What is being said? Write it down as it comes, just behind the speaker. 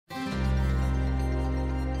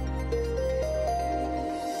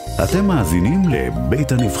אתם מאזינים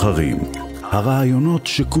לבית הנבחרים, הרעיונות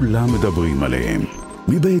שכולם מדברים עליהם,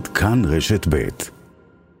 מבית כאן רשת בית.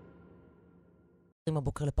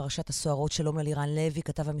 הבוקר לפרשת הסוהרות, שלום ללירן לוי,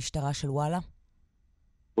 כתב המשטרה של וואלה.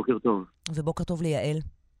 בוקר טוב. ובוקר טוב ליעל.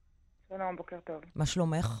 שלום, בוקר טוב. מה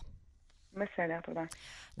שלומך? בסדר, תודה.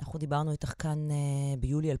 אנחנו דיברנו איתך כאן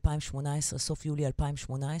ביולי 2018, סוף יולי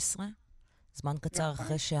 2018, זמן קצר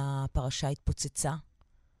אחרי שהפרשה התפוצצה.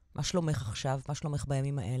 מה שלומך עכשיו? מה שלומך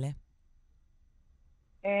בימים האלה?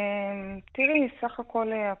 תראי, סך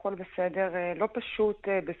הכל בסדר. לא פשוט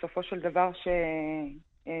בסופו של דבר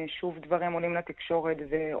ששוב דברים עולים לתקשורת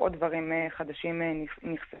ועוד דברים חדשים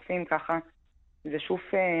נחשפים ככה. זה שוב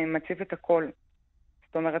מציף את הכל.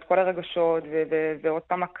 זאת אומרת, כל הרגשות ועוד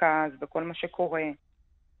פעם הכעס וכל מה שקורה.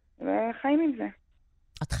 וחיים עם זה.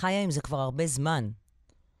 את חיה עם זה כבר הרבה זמן.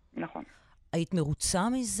 נכון. היית מרוצה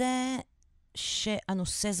מזה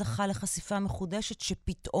שהנושא זכה לחשיפה מחודשת,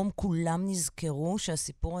 שפתאום כולם נזכרו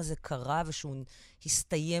שהסיפור הזה קרה ושהוא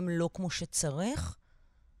הסתיים לא כמו שצריך?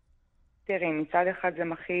 תראי, מצד אחד זה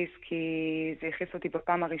מכעיס, כי זה הכעיס אותי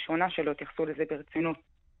בפעם הראשונה שלא התייחסו לזה ברצינות,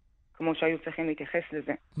 כמו שהיו צריכים להתייחס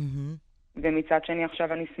לזה. ומצד שני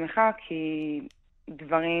עכשיו אני שמחה, כי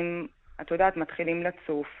דברים, את יודעת, מתחילים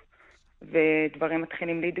לצוף, ודברים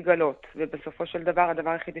מתחילים להתגלות, ובסופו של דבר, הדבר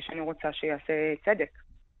היחידי שאני רוצה שיעשה צדק.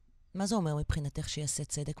 מה זה אומר מבחינתך שיעשה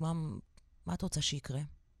צדק? מה את רוצה שיקרה?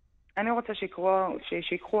 אני רוצה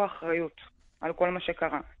שיקחו אחריות על כל מה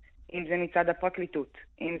שקרה. אם זה מצד הפרקליטות,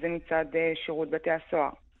 אם זה מצד שירות בתי הסוהר,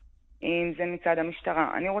 אם זה מצד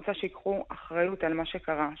המשטרה. אני רוצה שיקחו אחריות על מה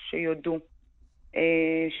שקרה, שיודעו,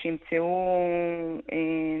 שימצאו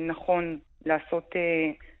נכון לעשות,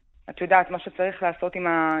 את יודעת, מה שצריך לעשות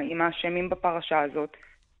עם האשמים בפרשה הזאת.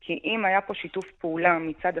 כי אם היה פה שיתוף פעולה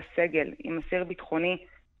מצד הסגל עם אסיר ביטחוני,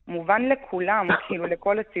 מובן לכולם, כאילו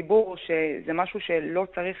לכל הציבור, שזה משהו שלא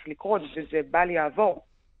צריך לקרות, וזה בל יעבור.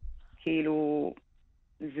 כאילו,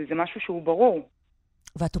 זה משהו שהוא ברור.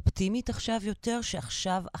 ואת אופטימית עכשיו יותר,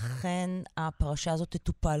 שעכשיו אכן הפרשה הזאת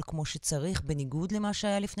תטופל כמו שצריך, בניגוד למה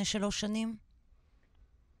שהיה לפני 3 שנים?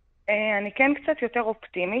 אני כן קצת יותר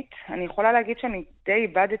אופטימית. אני יכולה להגיד שאני די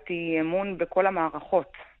איבדתי אמון בכל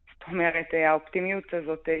המערכות. זאת אומרת, האופטימיות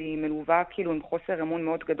הזאת היא מלווה כאילו עם חוסר אמון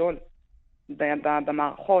מאוד גדול.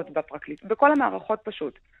 במערכות, בפרקליטות, בכל המערכות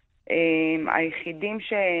פשוט. היחידים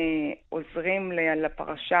שעוזרים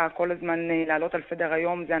לפרשה כל הזמן לעלות על סדר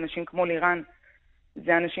היום זה אנשים כמו לירן.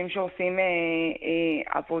 זה אנשים שעושים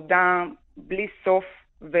עבודה בלי סוף,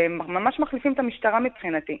 וממש מחליפים את המשטרה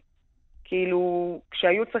מבחינתי. כאילו,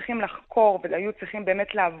 כשהיו צריכים לחקור והיו צריכים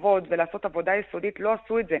באמת לעבוד ולעשות עבודה יסודית, לא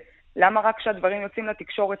עשו את זה. למה רק כשהדברים יוצאים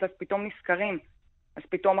לתקשורת אז פתאום נזכרים? אז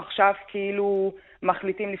פתאום עכשיו כאילו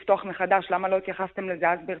מחליטים לפתוח מחדש, למה לא התייחסתם לזה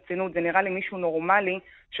אז ברצינות? זה נראה לי מישהו נורמלי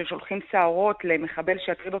ששולחים סוהרות למחבל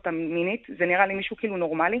שיטריד אותם מינית, זה נראה לי מישהו כאילו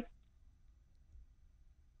נורמלי?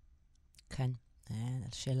 כן,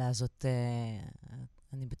 השאלה הזאת,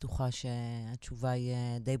 אני בטוחה שהתשובה היא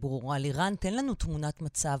די ברורה. לירן, תן לנו תמונת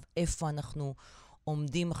מצב, איפה אנחנו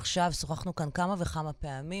עומדים עכשיו, שוחחנו כאן כמה וכמה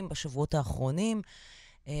פעמים בשבועות האחרונים,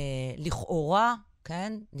 לכאורה,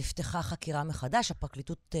 כן, נפתחה חקירה מחדש,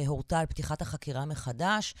 הפרקליטות הורתה על פתיחת החקירה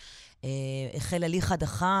מחדש, החל הליך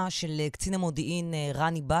הדחה של קצין המודיעין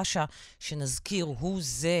רני בשע, שנזכיר הוא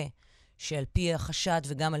זה שעל פי החשד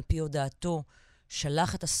וגם על פי הודעתו,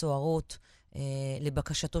 שלח את הסוהרות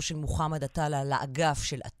לבקשתו של מוחמד עטאללה לאגף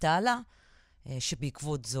של עטאללה,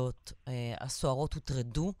 שבעקבות זאת הסוהרות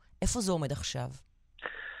הוטרדו. איפה זה עומד עכשיו?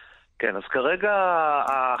 כן, אז כרגע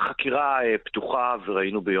החקירה פתוחה,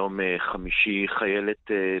 וראינו ביום חמישי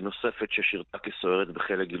חיילת נוספת ששירתה כסוהרת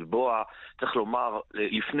בחיל הגלבוע. צריך לומר,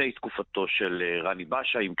 לפני תקופתו של רני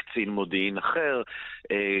בשע עם קצין מודיעין אחר,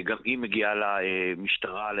 גם היא מגיעה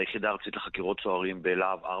למשטרה, ליחידה הארצית לחקירות סוהרים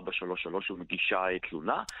בלהב 433 ומגישה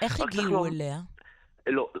תלונה. איך הגיעו אליה?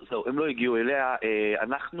 לא, זהו, הם לא הגיעו אליה.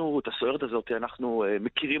 אנחנו, את הסוהרת הזאת, אנחנו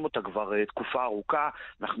מכירים אותה כבר תקופה ארוכה,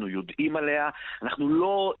 אנחנו יודעים עליה, אנחנו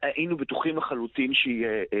לא היינו בטוחים לחלוטין שהיא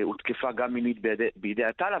הותקפה גם מינית בידי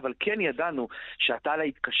עטאללה, אבל כן ידענו שעטאללה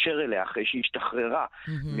התקשר אליה אחרי שהיא השתחררה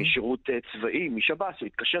משירות צבאי, משב"ס, הוא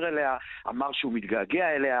התקשר אליה, אמר שהוא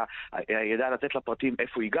מתגעגע אליה, ידע לתת לה פרטים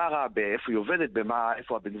איפה היא גרה, איפה היא עובדת,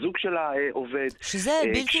 איפה הבן זוג שלה עובד. שזה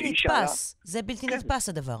בלתי נתפס, זה בלתי נתפס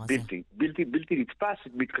הדבר הזה. בלתי נתפס.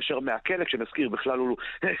 טס, מתקשר מהכלא, כשנזכיר בכלל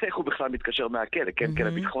איך הוא בכלל מתקשר מהכלא, כן, כלא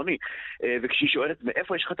ביטחוני. וכשהיא שואלת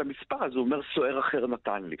מאיפה יש לך את המספר, אז הוא אומר סוהר אחר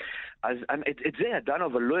נתן לי. אז את זה ידענו,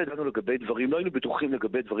 אבל לא ידענו לגבי דברים, לא היינו בטוחים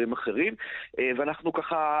לגבי דברים אחרים, ואנחנו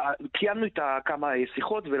ככה קיימנו איתה כמה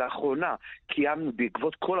שיחות, ולאחרונה קיימנו,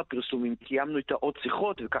 בעקבות כל הפרסומים, קיימנו איתה עוד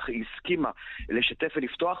שיחות, וככה היא הסכימה לשתף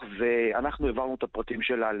ולפתוח, ואנחנו העברנו את הפרטים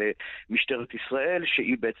שלה למשטרת ישראל,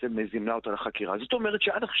 שהיא בעצם זימנה אותה לחקירה. זאת אומרת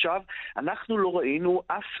שעד עכשיו אנחנו לא ראינו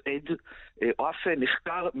אף עד או אף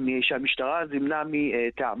נחקר שהמשטרה זימנה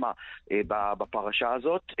מטעמה בפרשה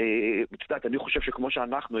הזאת. את יודעת, אני חושב שכמו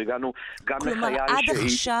שאנחנו הגענו גם לחייל כלומר, עד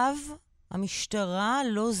עכשיו המשטרה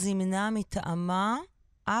לא זימנה מטעמה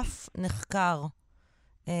אף נחקר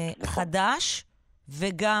חדש,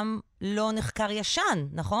 וגם לא נחקר ישן,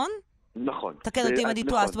 נכון? נכון. תקן אותי אם אני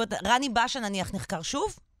טועה. זאת אומרת, רני באשה נניח נחקר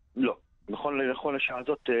שוב? לא. נכון לשעה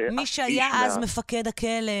הזאת... מי שהיה אז מפקד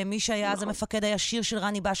הכלא, מי שהיה אז המפקד הישיר של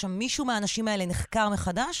רני באשה, מישהו מהאנשים האלה נחקר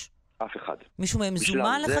מחדש? אף אחד. מישהו מהם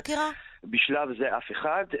זומן לחקירה? בשלב זה אף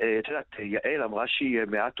אחד. את יודעת, יעל אמרה שהיא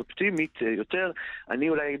מעט אופטימית יותר. אני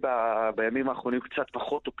אולי בימים האחרונים קצת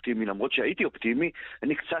פחות אופטימי, למרות שהייתי אופטימי,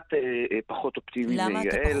 אני קצת פחות אופטימי מיעל. למה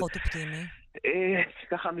אתה פחות אופטימי?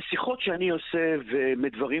 ככה, משיחות שאני עושה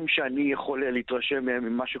ומדברים שאני יכול להתרשם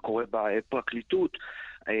ממה שקורה בפרקליטות,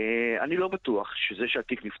 אני לא בטוח שזה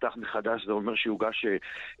שהתיק נפתח מחדש זה אומר שיוגש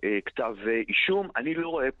כתב אישום. אני לא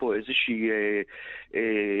רואה פה איזושהי,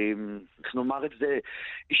 איך נאמר את זה,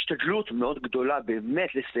 השתדלות מאוד גדולה באמת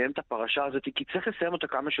לסיים את הפרשה הזאת, כי צריך לסיים אותה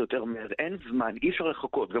כמה שיותר מהר. אין זמן, אי אפשר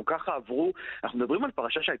לחכות. גם ככה עברו, אנחנו מדברים על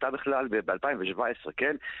פרשה שהייתה בכלל ב-2017,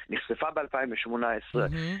 כן? נחשפה ב-2018.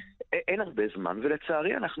 אין הרבה זמן,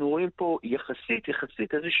 ולצערי אנחנו רואים פה יחסית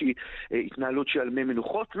איזושהי התנהלות של מי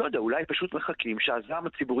מנוחות. לא יודע, אולי פשוט מחכים שהזעם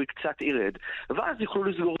הציבורי קצת ירד, ואז יוכלו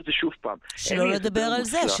לסגור את זה שוב פעם. שלא לדבר על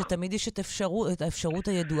זה, שתמיד יש את האפשרות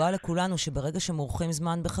הידועה לכולנו, שברגע שמורחים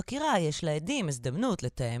זמן בחקירה, יש לעדים הזדמנות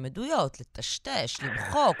לתאם עדויות, לטשטש,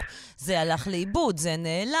 למחוק. זה הלך לאיבוד, זה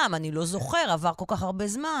נעלם, אני לא זוכר, עבר כל כך הרבה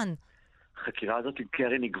זמן. החקירה הזאת עם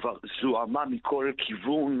קרן היא כבר זוהמה מכל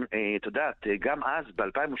כיוון. אתה יודעת, גם אז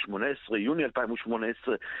ב-2018, יוני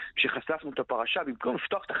 2018, כשחשפנו את הפרשה, במקום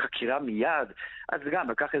לפתוח את החקירה מיד, אז גם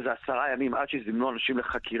לקח איזה 10 ימים עד שזימנו אנשים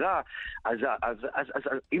לחקירה. אז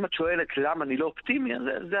אם את שואלת למה אני לא אופטימי, אז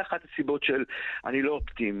זה אחת הסיבות של אני לא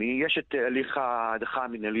אופטימי. יש את הליך ההדחה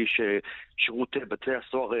המנהלי ששירות בתי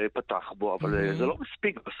הסוהר פתח בו, אבל זה לא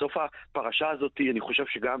מספיק. בסוף הפרשה הזאת, אני חושב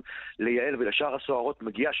שגם ליעל ולשאר הסוהרות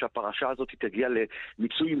מגיע שהפרשה הזאת תגיע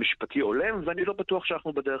למיצוי משפטי הולם, ואני לא בטוח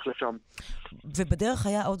שאנחנו בדרך לשם. ובדרך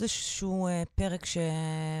היה עוד איזשהו פרק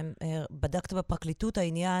שבדקת בפרקליטות,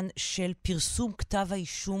 העניין של פרסום כתב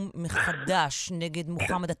האישום מחדש נגד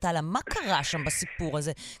מוחמד עטאללה. מה קרה שם בסיפור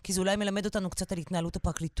הזה? כי זה אולי מלמד אותנו קצת על התנהלות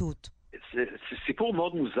הפרקליטות. זה סיפור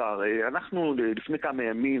מאוד מוזר. אנחנו לפני כמה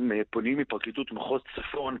ימים פונים מפרקליטות מחוז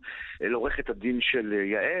צפון לעורכת הדין של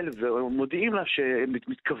יעל, ומודיעים לה שהם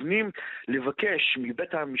מתכוונים לבקש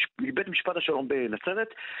מבית משפט השלום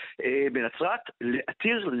בנצרת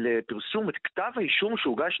להתיר לפרסום את כתב האישום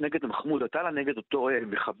שהוגש נגד מחמוד עטאללה, נגד אותו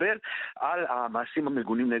מחבל, על המעשים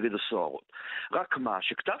המגונים נגד הסוהרות. רק מה,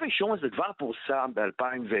 שכתב האישום הזה כבר פורסם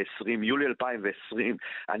ב-2020, יולי 2020.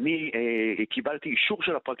 אני קיבלתי אישור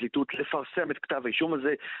של הפרקליטות לפרסם את כתב האישום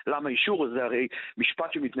הזה. למה אישור? זה הרי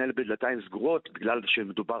משפט שמתנהל בדלתיים סגורות, בגלל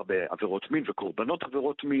שמדובר בעבירות מין וקורבנות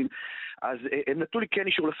עבירות מין, אז הם נתנו לי כן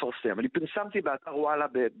אישור לפרסם. אני פרסמתי באתר וואלה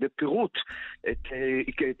בפירוט את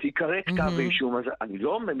עיקרי כתב האישום, אז אני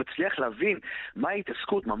לא מצליח להבין מה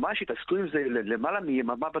ההתעסקות, ממש התעסקו עם זה למעלה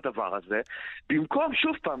מיממה בדבר הזה, במקום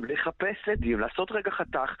שוב פעם לחפש עדים, לעשות רגע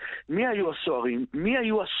חתך, מי היו הסוהרים, מי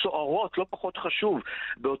היו הסוהרות, לא פחות חשוב.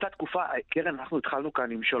 באותה תקופה, קרן, אנחנו התחלנו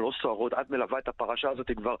כאן עם 3 סוהרות, את מלווה את הפרשה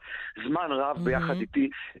הזאת כבר זמן רב ביחד איתי.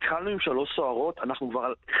 התחלנו עם 3 סוהרות, אנחנו כבר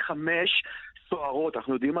על 5 סוהרות,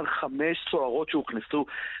 אנחנו יודעים על 5 סוהרות שהוכנסו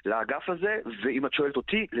לאגף הזה, ואם את שואלת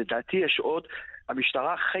אותי, לדעתי יש עוד.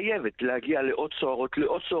 המשטרה חייבת להגיע לעוד סוהרות,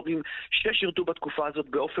 לעוד סוהרים ששירתו בתקופה הזאת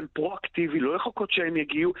באופן פרואקטיבי, לא לחכות שהם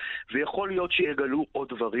יגיעו, ויכול להיות שיגלו עוד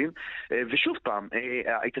דברים. ושוב פעם,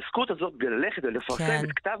 ההתעסקות הזאת בללכת ולפרסם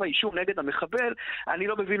את כתב האישום נגד המחבל, אני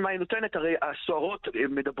לא מבין מה היא נותנת. הרי הסוהרות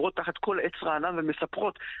מדברות תחת כל עץ רענן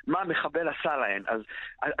ומספרות מה המחבל עשה להן.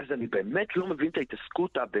 אז אני באמת לא מבין את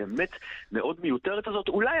ההתעסקות הבאמת מאוד מיותרת הזאת.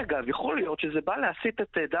 אולי אגב, יכול להיות שזה בא להסיט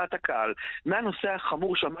את דעת הקהל מהנושא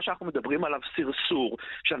החמור של מה שאנחנו מדברים עליו, סרסור,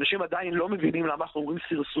 שאנשים עדיין לא מבינים למה אנחנו אומרים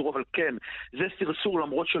סרסור, אבל כן, זה סרסור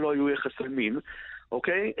למרות שלא היו יחסי מין,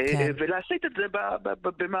 אוקיי? כן. ולעשות את זה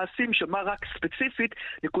במעשים שמה רק ספציפית,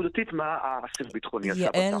 נקודתית, מה האסיר ביטחוני עשה.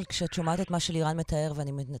 יעל, כשאת שומעת את מה שלירן מתאר,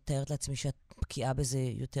 ואני מתארת לעצמי שאת בקיאה בזה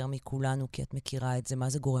יותר מכולנו, כי את מכירה את זה. מה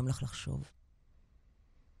זה גורם לך לחשוב?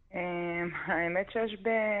 האמת שיש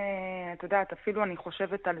את יודעת, אפילו אני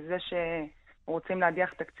חושבת על זה שרוצים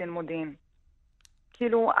להדיח את הקצין מודיעין.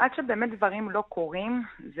 כאילו, עד שבאמת דברים לא קורים,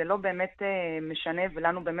 זה לא באמת משנה,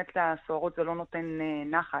 ולנו באמת לסוהרות זה לא נותן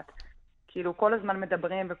נחת. כאילו, כל הזמן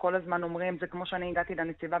מדברים וכל הזמן אומרים, זה כמו שאני הגעתי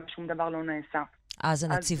לנציבה ושום דבר לא נעשה. אז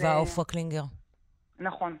הנציבה אופרה קלינגר.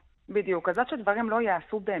 נכון, בדיוק. אז עד שדברים לא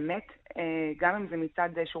יעשו באמת, גם אם זה מצד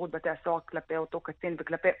שירות בתי הסוהר כלפי אותו קצין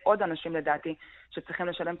וכלפי עוד אנשים לדעתי שצריכים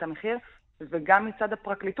לשלם את המחיר, וגם מצד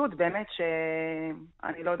הפרקליטות באמת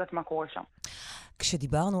שאני לא יודעת מה קורה שם.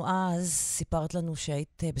 כשדיברנו אז, סיפרת לנו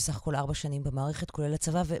שהיית בסך הכל 4 שנים במערכת, כולל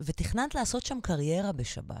הצבא, ותכננת לעשות שם קריירה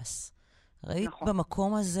בשב"ס. ראית נכון.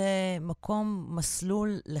 במקום הזה, מקום מסלול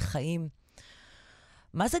לחיים.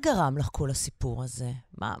 מה זה גרם לך כל הסיפור הזה?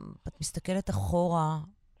 את מסתכלת אחורה,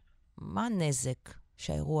 מה הנזק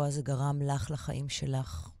שהאירוע הזה גרם לך לחיים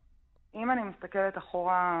שלך? אם אני מסתכלת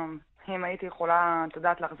אחורה, אם הייתי יכולה, את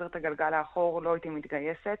יודעת, להחזיר את הגלגל לאחור, לא הייתי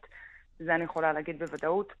מתגייסת. זה אני יכולה להגיד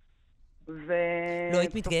בוודאות. לא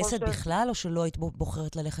היית מתגייסת בכלל, או שלא היית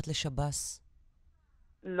בוחרת ללכת לשב"ס?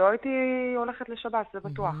 לא הייתי הולכת לשב"ס, זה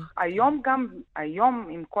בטוח. היום,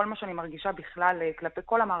 עם כל מה שאני מרגישה בכלל, כלפי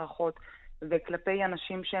כל המערכות, וכלפי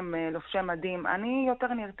אנשים שהם לובשי מדים, אני יותר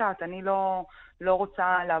נרתעת. אני לא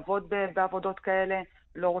רוצה לעבוד בעבודות כאלה,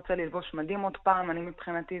 לא רוצה ללבוש מדים עוד פעם. אני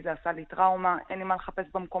מבחינתי זה עשה לי טראומה, אין לי מה לחפש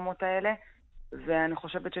במקומות האלה, ואני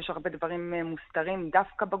חושבת שיש הרבה דברים מוסתרים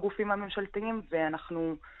דווקא בגופים הממשלתיים,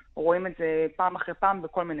 ואנחנו רואים את זה פעם אחרי פעם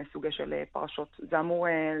בכל מיני סוגי של פרשות. זה אמור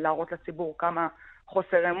להראות לציבור כמה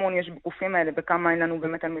חוסר אמון יש בגופים האלה, וכמה אין לנו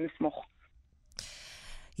באמת על מי לסמוך.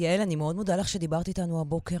 יעל, אני מאוד מודה לך שדיברת איתנו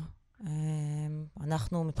הבוקר.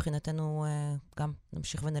 אנחנו מבחינתנו גם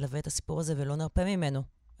נמשיך ונלווה את הסיפור הזה ולא נרפה ממנו.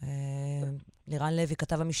 לירן לוי,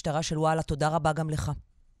 כתב המשטרה של וואלה, תודה רבה גם לך.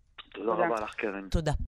 תודה רבה לך, קרן. תודה.